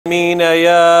آمين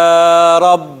يا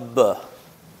رب.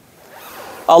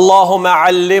 اللهم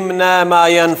علمنا ما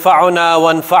ينفعنا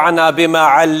وانفعنا بما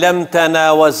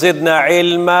علمتنا وزدنا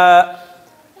علما،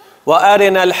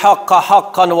 وأرنا الحق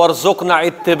حقا وارزقنا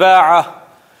اتباعه،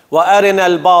 وأرنا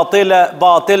الباطل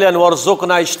باطلا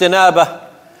وارزقنا اجتنابه،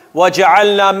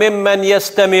 واجعلنا ممن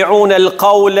يستمعون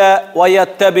القول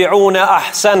ويتبعون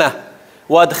أحسنه،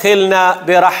 وادخلنا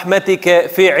برحمتك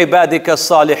في عبادك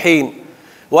الصالحين.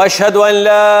 وأشهد أن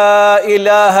لا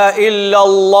إله إلا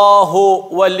الله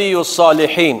ولي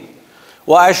الصالحين،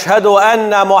 وأشهد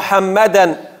أن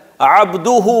محمدا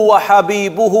عبده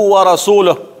وحبيبه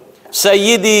ورسوله.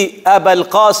 سيدي أبا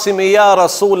القاسم يا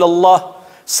رسول الله،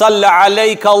 صلى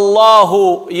عليك الله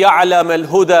يعلم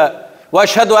الهدى،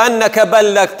 وأشهد أنك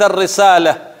بلغت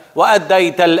الرسالة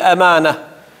وأديت الأمانة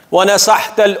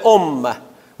ونصحت الأمة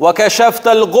وكشفت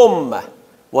الغمة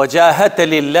وجاهدت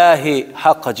لله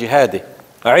حق جهاده.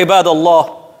 عباد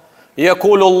الله،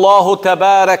 يقول الله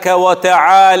تبارك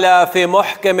وتعالى في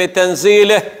محكم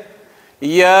تنزيله: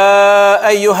 يا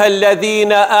أيها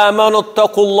الذين آمنوا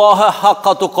اتقوا الله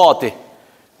حق تقاته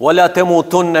ولا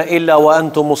تموتن إلا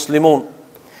وأنتم مسلمون.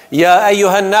 يا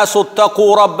أيها الناس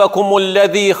اتقوا ربكم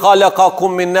الذي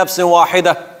خلقكم من نفس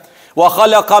واحدة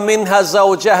وخلق منها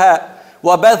زوجها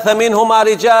وبث منهما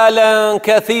رجالا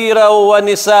كثيرا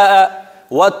ونساء،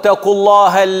 واتقوا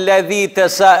الله الذي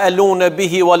تساءلون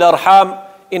به والأرحام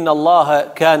إن الله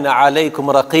كان عليكم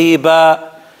رقيبا.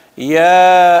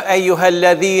 يا أيها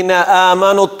الذين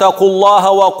آمنوا اتقوا الله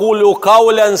وقولوا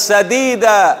قولا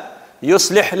سديدا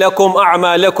يصلح لكم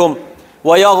أعمالكم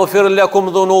ويغفر لكم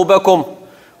ذنوبكم،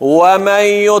 ومن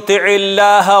يطع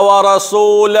الله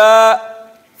ورسوله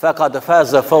فقد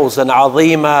فاز فوزا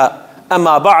عظيما.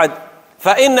 أما بعد،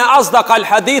 فإن أصدق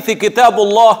الحديث كتاب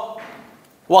الله،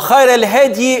 وخير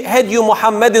الهدي هدي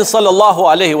محمد صلى الله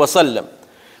عليه وسلم،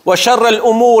 وشر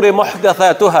الأمور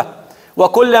محدثاتها،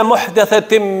 وكل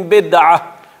محدثة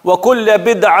بدعة، وكل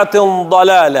بدعة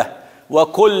ضلالة،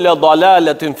 وكل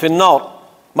ضلالة في النار.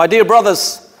 My dear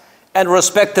brothers and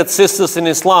respected sisters in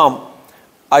Islam,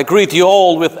 I greet you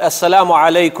all with Assalamu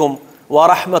alaikum wa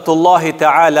rahmatullahi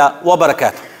ta'ala wa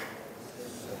barakatuh.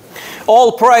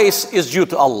 All praise is due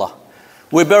to Allah.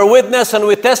 We bear witness and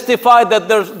we testify that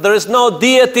there is no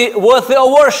deity worthy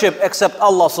of worship except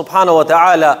Allah subhanahu wa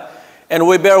ta'ala. And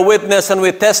we bear witness and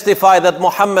we testify that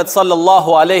Muhammad sallallahu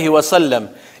alayhi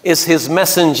wasallam is his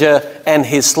messenger and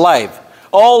his slave.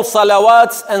 All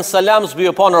salawats and salams be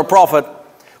upon our Prophet,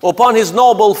 upon his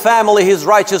noble family, his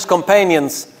righteous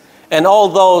companions, and all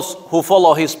those who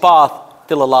follow his path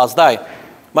till the last day.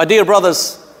 My dear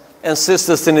brothers and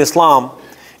sisters in Islam,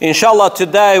 inshallah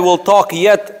today we'll talk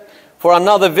yet for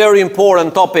another very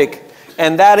important topic,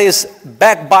 and that is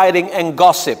backbiting and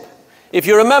gossip. If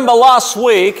you remember last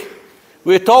week,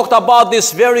 we talked about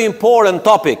this very important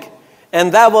topic,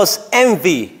 and that was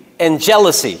envy and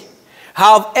jealousy.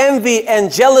 How envy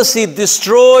and jealousy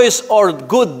destroys our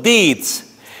good deeds.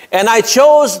 And I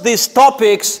chose these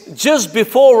topics just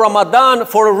before Ramadan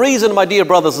for a reason, my dear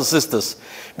brothers and sisters,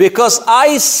 because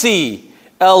I see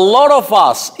a lot of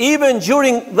us, even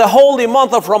during the holy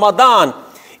month of Ramadan,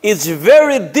 it's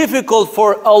very difficult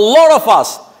for a lot of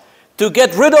us to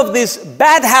get rid of these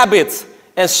bad habits,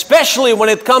 especially when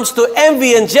it comes to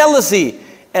envy and jealousy,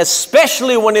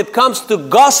 especially when it comes to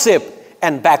gossip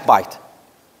and backbite.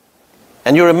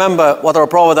 And you remember what our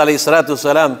Prophet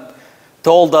ﷺ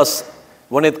told us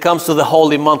when it comes to the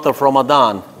holy month of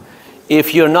Ramadan.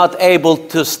 If you're not able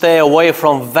to stay away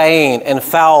from vain and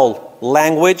foul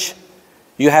language,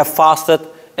 you have fasted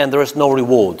and there is no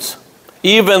rewards.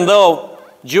 Even though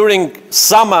during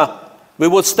summer we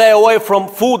would stay away from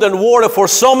food and water for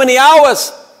so many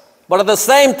hours, but at the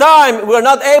same time we're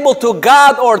not able to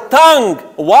guard our tongue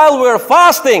while we're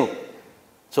fasting,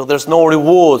 so there's no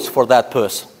rewards for that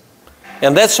person.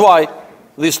 And that's why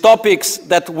these topics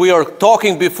that we are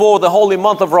talking before the holy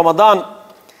month of Ramadan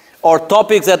are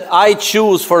topics that I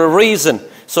choose for a reason.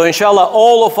 So inshallah,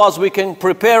 all of us, we can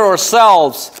prepare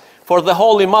ourselves for the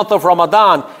holy month of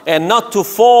Ramadan and not to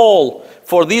fall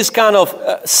for these kind of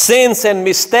sins and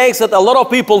mistakes that a lot of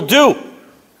people do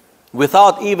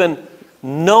without even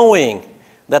knowing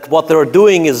that what they're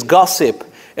doing is gossip,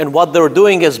 and what they're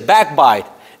doing is backbite,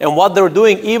 and what they're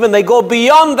doing, even they go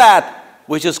beyond that,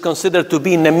 which is considered to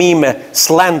be namima,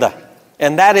 slander.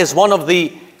 And that is one of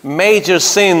the major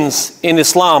sins in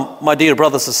Islam, my dear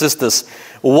brothers and sisters.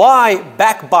 Why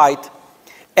backbite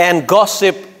and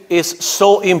gossip is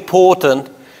so important?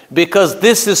 Because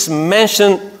this is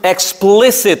mentioned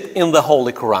explicit in the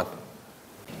Holy Quran.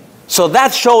 So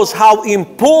that shows how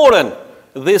important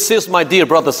this is, my dear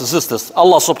brothers and sisters.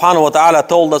 Allah subhanahu wa ta'ala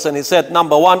told us, and He said,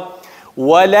 number one,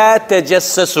 وَلَا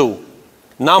تَجَسَّسُوا.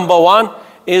 Number one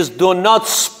is do not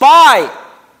spy.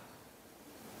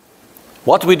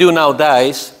 What we do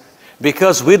nowadays,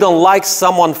 because we don't like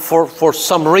someone for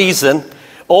some reason,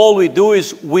 all we do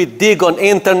is we dig on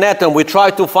internet and we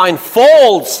try to find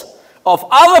faults of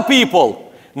other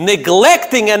people,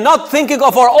 neglecting and not thinking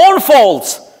of our own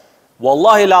faults.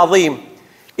 Wallahi al-azim,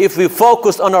 if we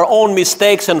focused on our own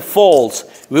mistakes and faults,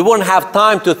 we wouldn't have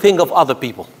time to think of other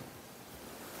people.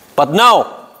 But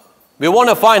now, we want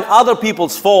to find other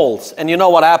people's faults. And you know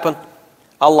what happened?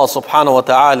 Allah subhanahu wa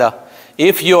ta'ala,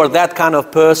 if you're that kind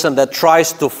of person that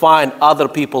tries to find other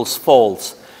people's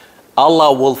faults,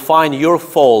 Allah will find your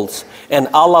faults and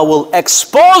Allah will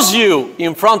expose you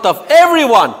in front of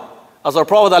everyone. As our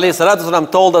Prophet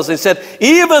ﷺ told us, he said,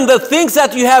 even the things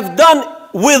that you have done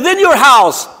within your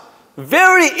house,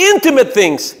 very intimate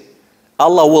things,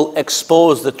 Allah will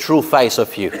expose the true face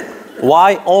of you.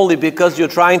 Why? Only because you're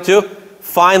trying to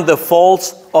find the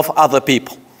faults of other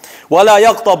people. وَلَا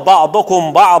يَغْتَبْ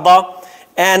بَعْضُكُمْ بَعْضًا,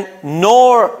 and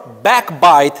nor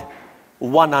backbite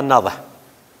one another.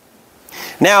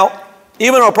 Now,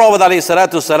 even our Prophet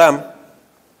ﷺ,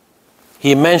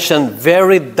 he mentioned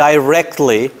very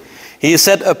directly, he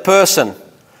said a person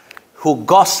who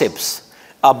gossips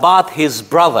about his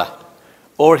brother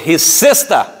or his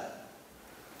sister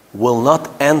will not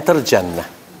enter Jannah.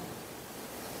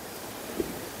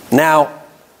 Now,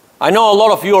 I know a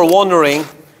lot of you are wondering,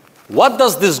 what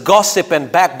does this gossip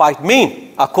and backbite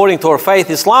mean according to our faith,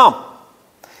 Islam?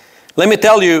 Let me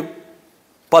tell you,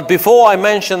 but before I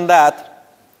mention that,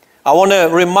 I want to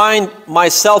remind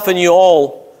myself and you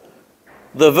all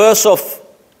the verse of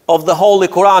the Holy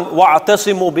Quran,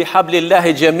 وَاعْتَصِمُوا بِحَبْلِ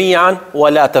اللَّهِ جَمِيعًا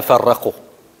وَلَا تَفَرَّقُوا.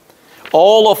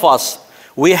 All of us,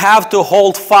 we have to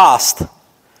hold fast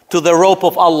to the rope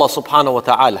of Allah subhanahu wa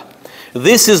ta'ala.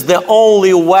 This is the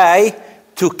only way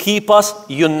to keep us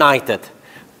united,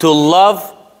 to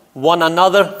love one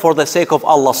another for the sake of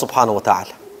Allah subhanahu wa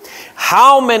ta'ala.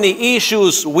 How many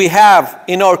issues we have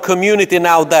in our community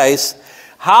nowadays,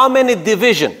 how many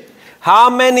division, how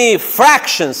many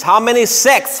fractions, how many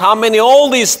sects, how many all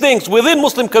these things within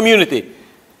Muslim community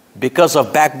because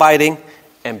of backbiting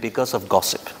and because of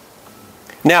gossip.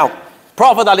 Now,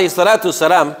 Prophet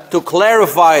ﷺ, to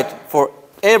clarify it for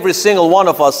every single one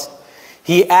of us,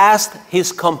 he asked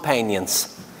his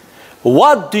companions,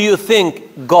 what do you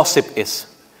think gossip is?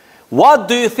 What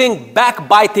do you think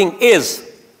backbiting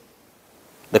is?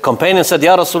 The companion said,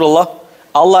 Ya Rasulullah,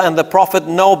 Allah and the Prophet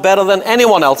know better than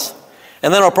anyone else.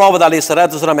 And then our Prophet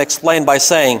ﷺ explained by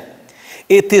saying,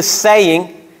 it is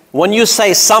saying, when you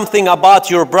say something about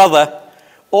your brother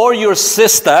or your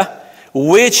sister,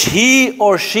 which he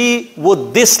or she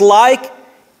would dislike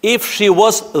if she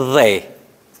was they.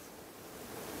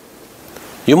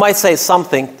 You might say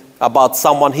something about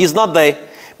someone, he's not they,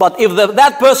 but if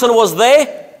that person was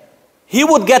they, he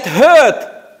would get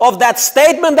hurt of that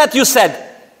statement that you said.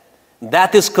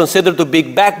 That is considered to be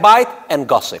backbite and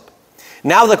gossip.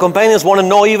 Now the companions want to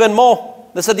know even more.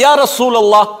 They said, Ya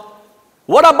Rasulullah,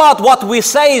 what about what we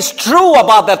say is true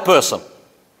about that person?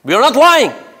 We are not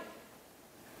lying.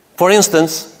 For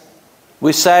instance,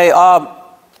 we say,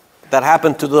 that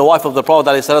happened to the wife of the Prophet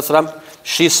ﷺ.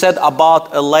 She said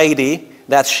about a lady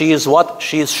that she is what?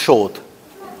 She is short.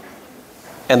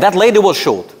 And that lady was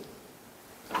short.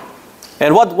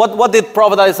 And what did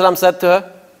Prophet ﷺ said to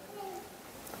her?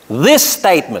 This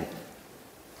statement,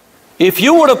 if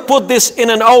you were to put this in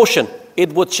an ocean,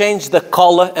 it would change the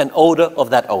color and odor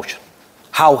of that ocean.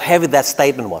 How heavy that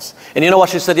statement was. And you know what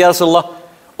she said, Ya Rasulullah?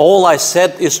 All I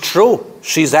said is true.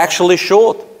 She's actually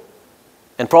short.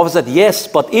 And Prophet said, yes,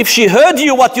 but if she heard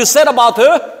you what you said about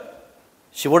her,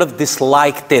 she would have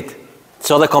disliked it.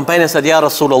 So the companion said, Ya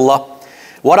Rasulullah,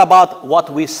 what about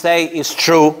what we say is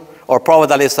true? Or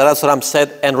Prophet ﷺ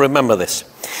said, and remember this,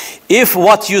 if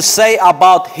what you say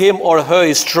about him or her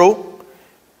is true,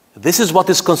 this is what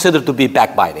is considered to be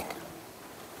backbiting.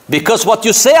 Because what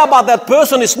you say about that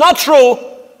person is not true,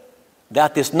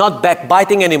 that is not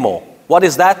backbiting anymore. What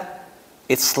is that?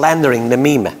 It's slandering,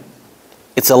 namimah.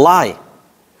 It's a lie.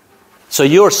 So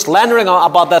you're slandering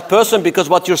about that person because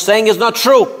what you're saying is not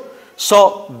true.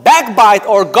 So backbite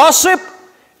or gossip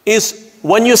is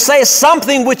when you say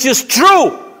something which is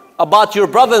true about your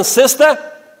brother and sister,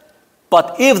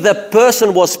 but if the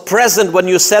person was present when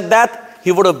you said that,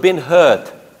 he would have been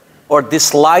hurt or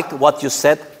disliked what you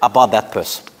said about that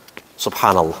person.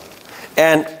 Subhanallah.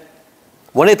 And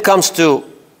when it comes to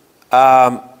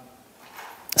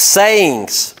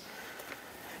sayings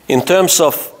in terms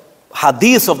of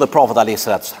hadith of the Prophet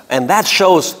ﷺ, and that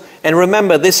shows, and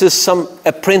remember, this is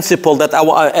a principle that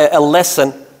a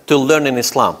lesson to learn in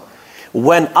Islam.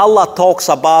 when Allah talks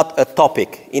about a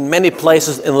topic in many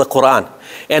places in the Quran,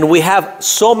 and we have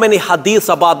so many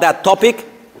hadiths about that topic,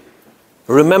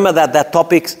 remember that that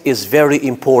topic is very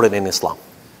important in Islam.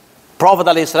 Prophet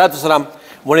ﷺ,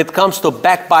 when it comes to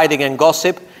backbiting and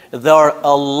gossip, there are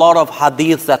a lot of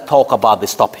hadiths that talk about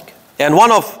this topic. And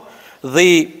one of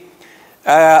the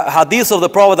hadiths of the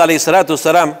Prophet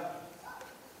ﷺ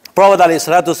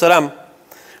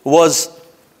was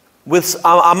with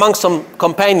among some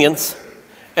companions,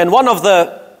 and one of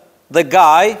the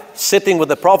guy sitting with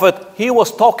the Prophet, he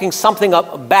was talking something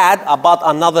bad about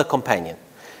another companion.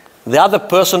 The other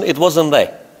person, it wasn't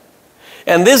there.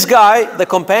 And this guy, the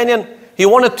companion, he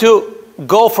wanted to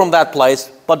go from that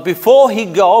place, but before he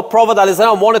go, Prophet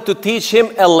ﷺ wanted to teach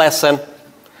him a lesson.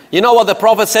 You know what the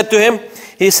Prophet said to him?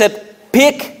 He said,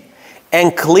 pick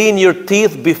and clean your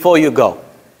teeth before you go.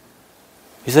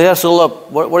 He said, Ya Rasulullah,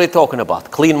 what are you talking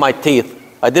about? Clean my teeth.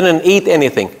 I didn't eat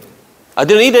anything. I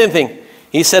didn't eat anything.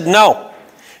 He said, no.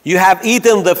 You have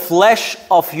eaten the flesh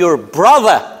of your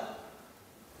brother.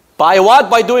 By what?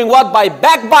 By doing what? By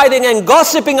backbiting and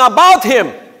gossiping about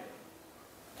him.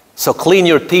 So clean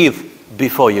your teeth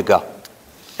before you go.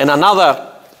 And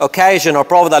another occasion, our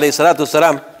Prophet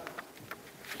ﷺ,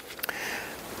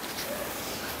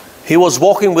 he was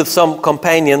walking with some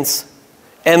companions,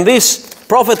 and this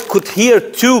Prophet could hear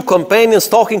two companions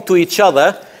talking to each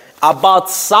other about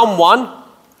someone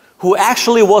who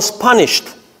actually was punished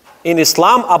in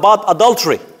Islam about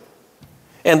adultery.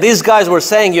 And these guys were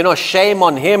saying, you know, shame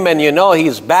on him, and you know,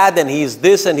 he's bad and he's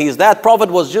this and he's that. Prophet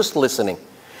was just listening.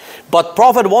 But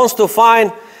Prophet wants to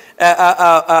find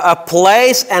a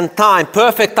place and time,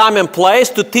 perfect time and place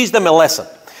to teach them a lesson.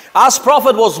 As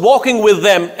Prophet was walking with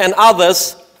them and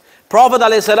others, Prophet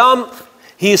ﷺ,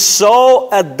 he saw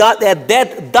a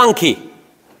dead donkey,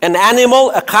 an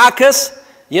animal, a carcass,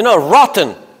 you know,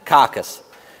 rotten carcass.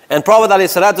 And Prophet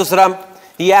ﷺ,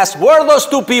 he asked, were those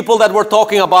two people that were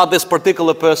talking about this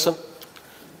particular person?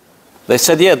 They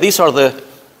said, yeah, these are the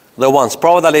ones.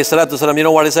 Prophet ﷺ, you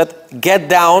know what he said? Get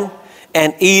down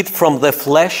and eat from the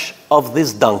flesh of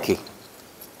this donkey.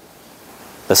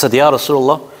 They said, Ya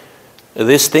Rasulullah,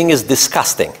 this thing is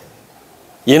disgusting.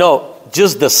 You know,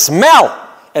 just the smell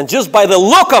and just by the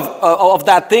look of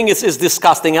that thing is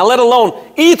disgusting, and let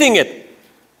alone eating it.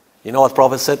 You know what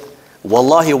Prophet said?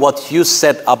 Wallahi, what you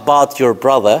said about your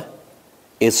brother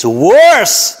is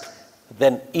worse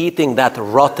than eating that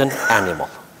rotten animal.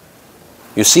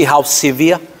 You see how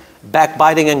severe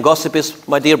backbiting and gossip is,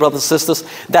 my dear brothers and sisters?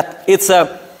 That it's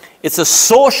a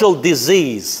social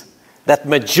disease that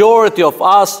majority of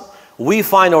us, we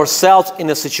find ourselves in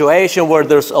a situation where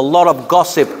there's a lot of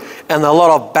gossip and a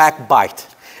lot of backbite.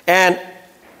 And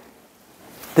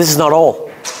this is not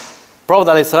all. Prophet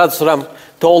ﷺ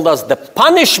told us the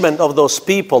punishment of those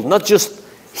people, not just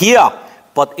here,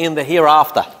 but in the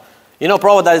hereafter. You know,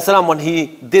 Prophet ﷺ, when he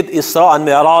did Isra and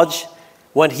Mi'raj,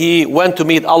 when he went to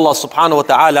meet Allah subhanahu wa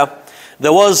ta'ala,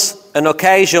 there was an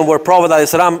occasion where Prophet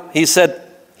ﷺ, he said,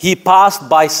 he passed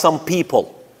by some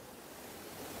people.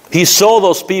 He saw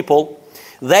those people.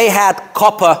 They had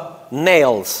copper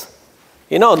nails.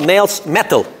 You know, nails,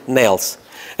 metal nails.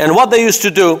 And what they used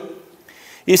to do,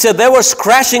 he said they were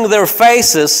scratching their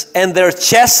faces and their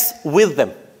chests with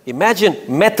them. Imagine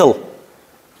metal.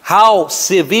 How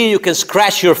severe you can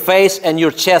scratch your face and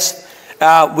your chest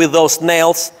with those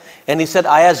nails. And he said,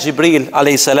 I asked Jibreel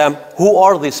alayhi salam, who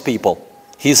are these people?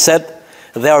 He said,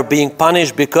 they are being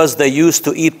punished because they used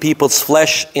to eat people's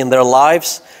flesh in their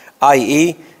lives,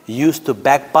 i.e., used to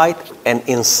backbite and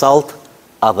insult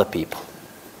other people.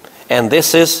 And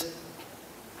this is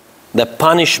the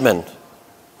punishment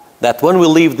that when we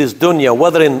leave this dunya,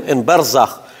 whether in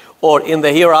barzakh or in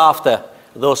the hereafter,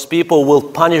 those people will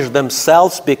punish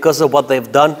themselves because of what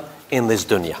they've done in this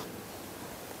dunya.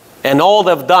 And all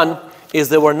they've done is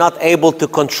they were not able to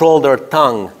control their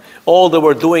tongue. All they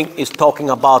were doing is talking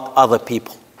about other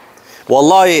people.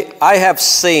 Wallahi, I have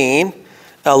seen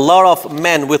a lot of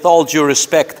men, with all due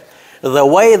respect, the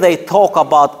way they talk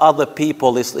about other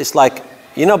people is like,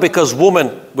 you know, because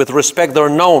women, with respect, they're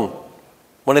known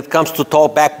when it comes to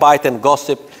talk, backbite and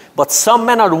gossip. But some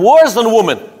men are worse than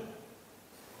women.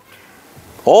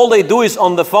 All they do is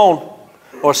on the phone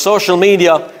or social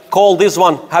media, call this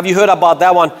one, have you heard about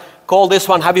that one? Call this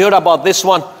one, have you heard about this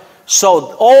one?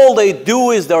 So all they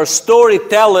do is they're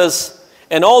storytellers,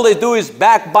 and all they do is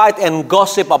backbite and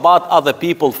gossip about other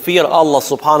people. Fear Allah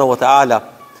subhanahu wa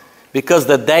ta'ala, because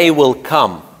the day will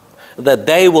come. The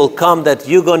day will come that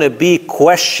you're going to be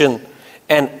questioned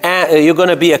and you're going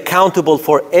to be accountable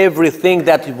for everything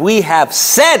that we have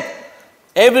said,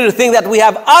 everything that we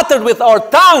have uttered with our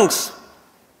tongues.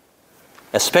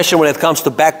 especially when it comes to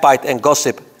backbite and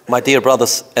gossip, my dear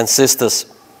brothers and sisters.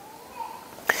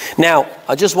 Now,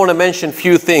 I just want to mention a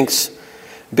few things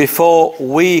before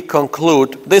we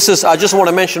conclude. I just want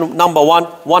to mention number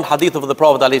one hadith of the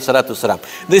Prophet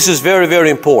ﷺ. This is very, very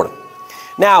important.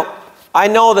 Now, I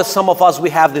know that some of us, we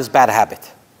have this bad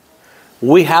habit.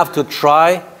 We have to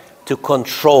try to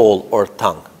control our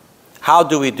tongue. How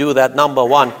do we do that? Number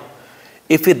one,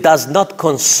 if it does not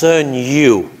concern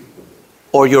you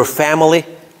or your family,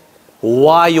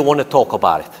 why you want to talk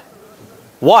about it?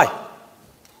 Why?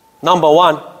 Number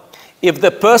one, if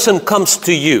the person comes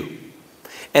to you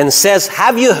and says,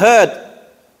 have you heard?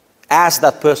 Ask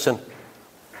that person,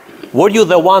 were you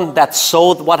the one that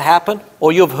saw what happened?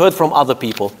 Or you've heard from other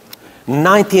people?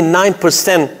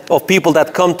 99% of people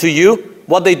that come to you,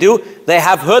 what they do, they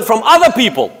have heard from other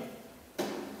people.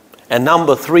 And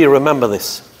number three, remember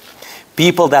this.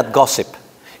 People that gossip,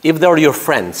 if they're your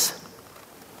friends,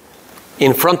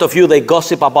 in front of you they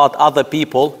gossip about other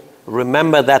people,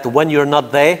 remember that when you're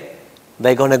not there,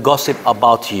 they're going to gossip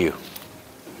about you.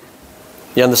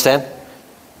 You understand?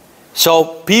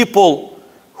 So people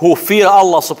who fear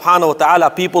Allah subhanahu wa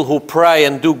ta'ala, people who pray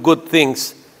and do good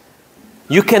things,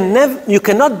 you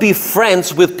cannot be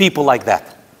friends with people like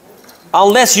that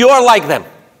unless you're like them.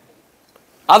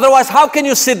 Otherwise, how can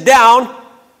you sit down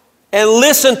and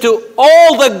listen to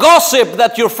all the gossip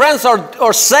that your friends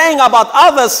are saying about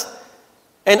others,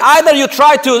 and either you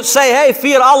try to say, hey,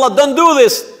 fear Allah, don't do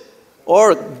this,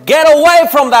 or get away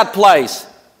from that place,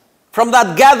 from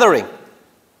that gathering,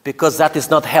 because that is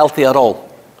not healthy at all.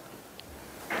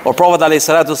 Our Prophet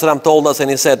ﷺ told us, and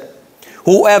he said,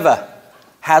 whoever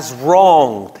has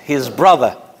wronged his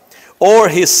brother or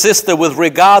his sister with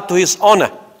regard to his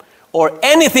honor or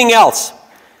anything else,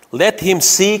 let him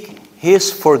seek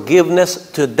his forgiveness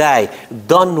today.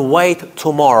 Don't wait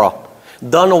tomorrow.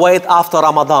 Don't wait after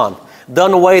Ramadan.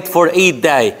 Don't wait for Eid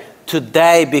day.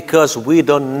 Today, because we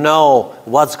don't know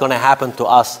what's going to happen to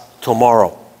us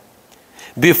tomorrow.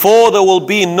 Before there will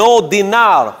be no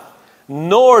dinar,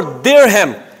 nor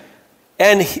dirham,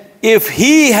 and if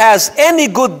he has any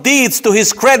good deeds to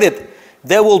his credit,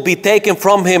 they will be taken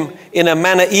from him in a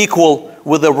manner equal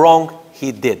with the wrong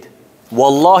he did.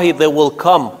 Wallahi, they will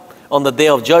come on the day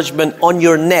of judgment on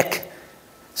your neck,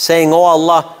 saying, oh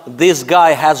Allah, this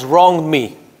guy has wronged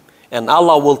me. And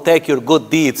Allah will take your good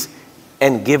deeds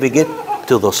and giving it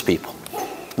to those people.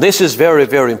 This is very,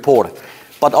 very important.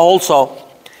 But also,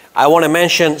 I want to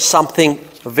mention something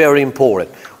very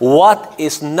important. What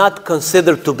is not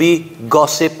considered to be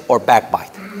gossip or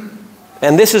backbite?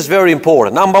 And this is very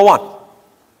important. Number one,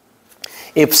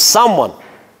 if someone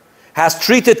has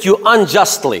treated you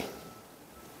unjustly,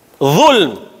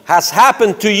 dhulm has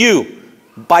happened to you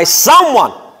by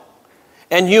someone,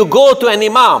 and you go to an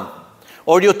imam,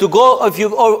 or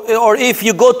if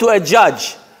you go to a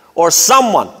judge or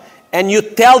someone, and you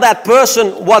tell that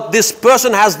person what this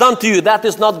person has done to you, that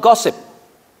is not gossip.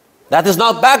 That is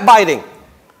not backbiting.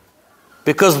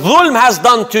 Because dhulm has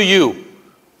done to you.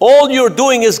 All you're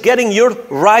doing is getting your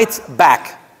rights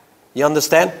back. You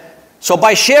understand? So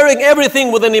by sharing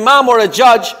everything with an imam or a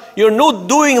judge, you're not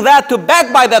doing that to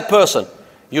backbite that person.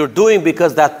 You're doing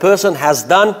because that person has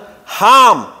done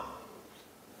harm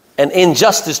and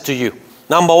injustice to you.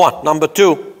 Number one. Number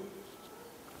two,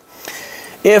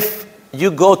 if you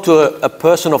go to a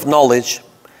person of knowledge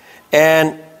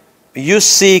and you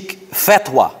seek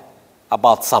fatwa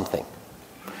about something,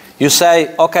 you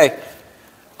say, okay,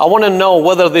 I want to know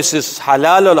whether this is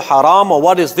halal or haram, or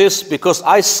what is this, because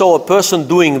I saw a person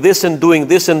doing this and doing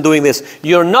this and doing this.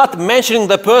 You're not mentioning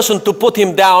the person to put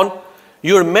him down.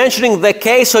 You're mentioning the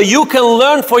case so you can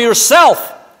learn for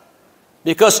yourself.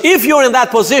 Because if you're in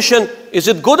that position, is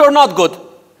it good or not good?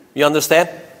 You understand?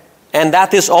 And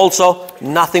that is also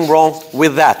nothing wrong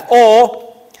with that.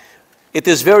 Or it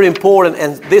is very important,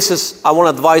 and this is, I want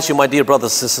to advise you, my dear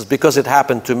brothers and sisters, because it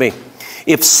happened to me.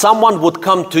 If someone would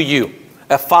come to you,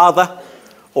 a father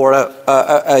or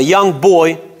a young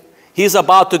boy, he's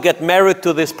about to get married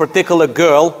to this particular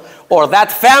girl or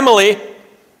that family,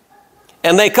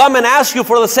 and they come and ask you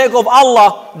for the sake of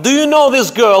Allah, do you know this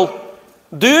girl?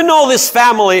 Do you know this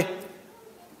family?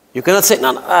 You cannot say,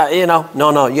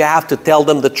 no, you have to tell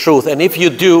them the truth. And if you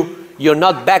do, you're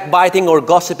not backbiting or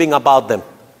gossiping about them.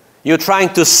 You're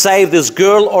trying to save this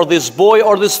girl or this boy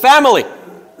or this family.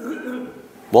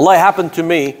 Well, it happened to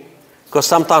me, because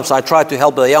sometimes I try to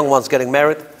help the young ones getting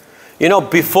married. You know,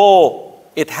 before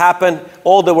it happened,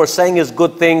 all they were saying is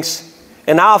good things.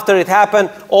 And after it happened,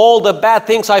 all the bad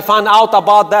things I found out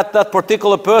about that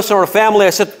particular person or family,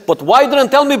 I said, but why didn't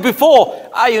tell me before?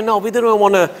 We didn't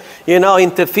want to,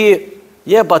 interfere.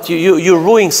 Yeah, but you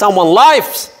ruining someone's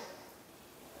lives.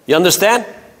 You understand?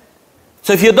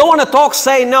 So if you don't want to talk,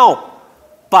 say no.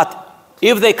 But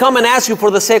if they come and ask you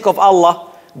for the sake of Allah,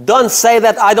 don't say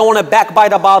that I don't want to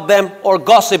backbite about them or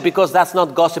gossip, because that's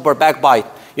not gossip or backbite.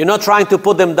 You're not trying to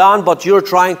put them down, but you're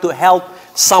trying to help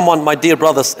someone, my dear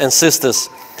brothers and sisters.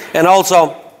 And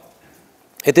also,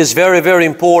 it is very, very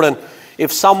important,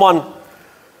 if someone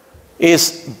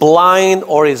is blind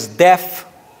or is deaf,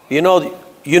 you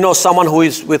know someone who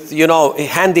is with,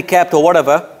 handicapped or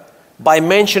whatever, by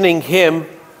mentioning him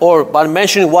or by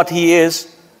mentioning what he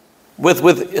is,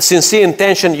 with sincere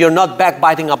intention, you're not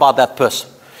backbiting about that person.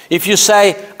 If you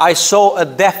say, I saw a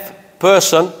deaf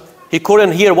person, he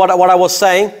couldn't hear what I was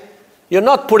saying, you're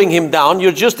not putting him down,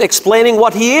 you're just explaining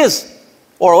what he is.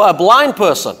 Or a blind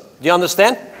person, do you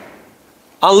understand?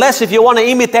 Unless if you want to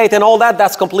imitate and all that,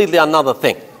 that's completely another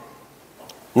thing.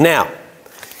 Now,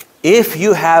 if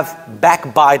you have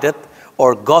backbited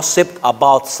or gossiped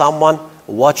about someone,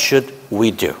 what should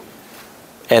we do?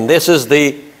 And this is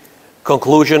the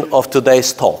conclusion of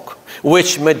today's talk,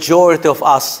 which majority of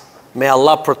us, may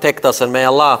Allah protect us and may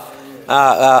Allah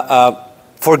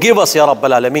forgive us, Ya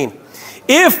Rabbal Alameen.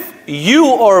 If you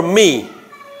or me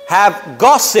have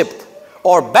gossiped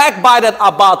or backbited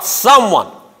about someone,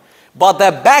 but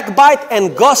the backbite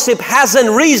and gossip hasn't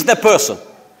reached the person,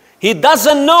 he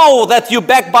doesn't know that you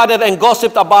backbited and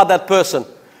gossiped about that person,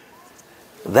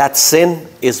 that sin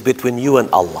is between you and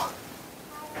Allah.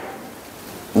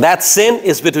 That sin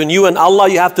is between you and Allah.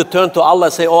 You have to turn to Allah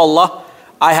and say, oh Allah,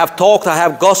 I have talked, I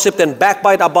have gossiped and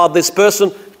backbite about this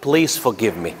person. Please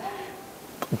forgive me.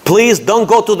 Please don't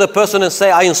go to the person and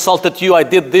say, I insulted you, I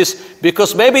did this,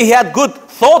 because maybe he had good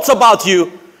thoughts about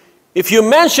you. If you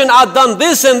mention, I've done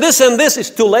this and this and this, it's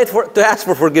too late to ask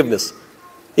for forgiveness.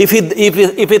 If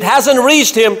it hasn't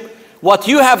reached him, what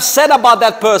you have said about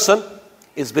that person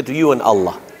is between you and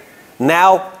Allah.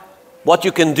 Now, what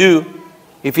you can do,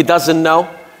 if he doesn't know,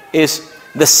 is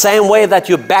the same way that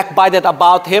you backbited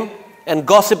about him and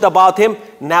gossiped about him,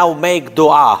 now make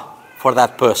dua for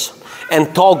that person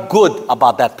and talk good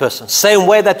about that person. Same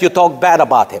way that you talk bad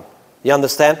about him. You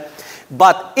understand?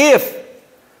 But if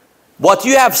what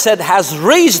you have said has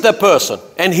reached the person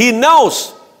and he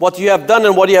knows what you have done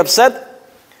and what you have said,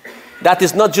 that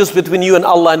is not just between you and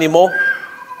Allah anymore.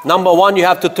 Number one, you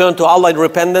have to turn to Allah in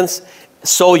repentance,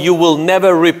 so you will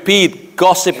never repeat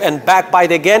gossip and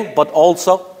backbite again. But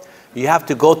also, you have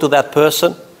to go to that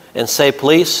person and say,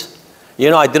 please,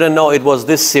 I didn't know it was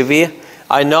this severe.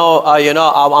 I know,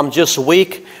 I'm just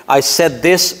weak. I said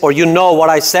this, or you know what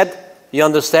I said. You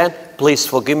understand? Please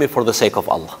forgive me for the sake of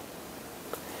Allah.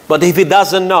 But if he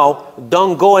doesn't know,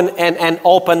 don't go and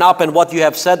open up and what you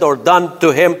have said or done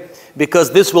to him,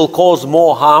 because this will cause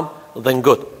more harm than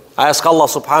good. I ask Allah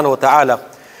subhanahu wa ta'ala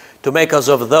to make us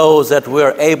of those that we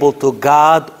are able to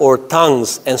guard our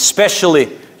tongues, and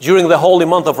especially during the holy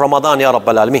month of Ramadan, Ya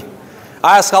Rabbal Alameen.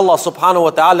 I ask Allah subhanahu wa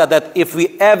ta'ala that if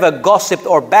we ever gossiped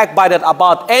or backbited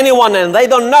about anyone and they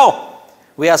don't know,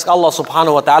 we ask Allah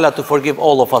subhanahu wa ta'ala to forgive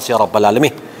all of us, Ya Rabbal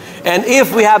Alameen. And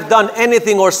if we have done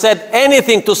anything or said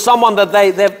anything to someone that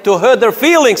they to hurt their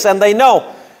feelings and they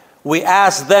know, we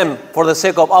ask them for the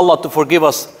sake of Allah to forgive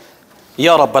us,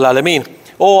 Ya Rabbal Alameen.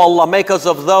 Oh Allah, make us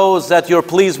of those that you're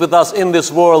pleased with us in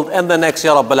this world and the next,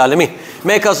 Ya Rabbal Alameen.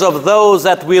 Make us of those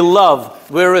that we love,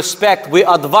 we respect, we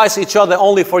advise each other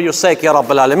only for your sake, Ya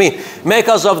Rabbal Alameen. Make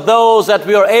us of those that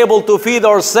we are able to feed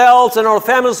ourselves and our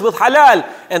families with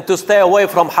halal and to stay away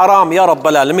from haram, Ya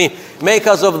Rabbal Alameen. Make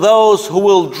us of those who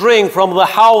will drink from the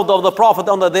hawd of the Prophet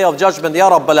on the Day of Judgment,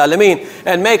 Ya Rabbal Alameen.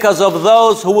 And make us of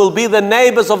those who will be the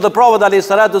neighbors of the Prophet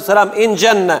ﷺ in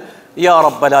Jannah, Ya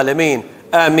Rabbal Alameen.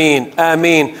 آمين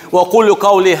آمين. وقولوا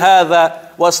قولي هذا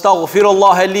واستغفر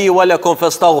الله لي ولكم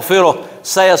فاستغفروه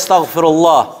سيستغفر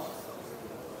الله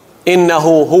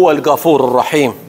إنه هو الغفور الرحيم.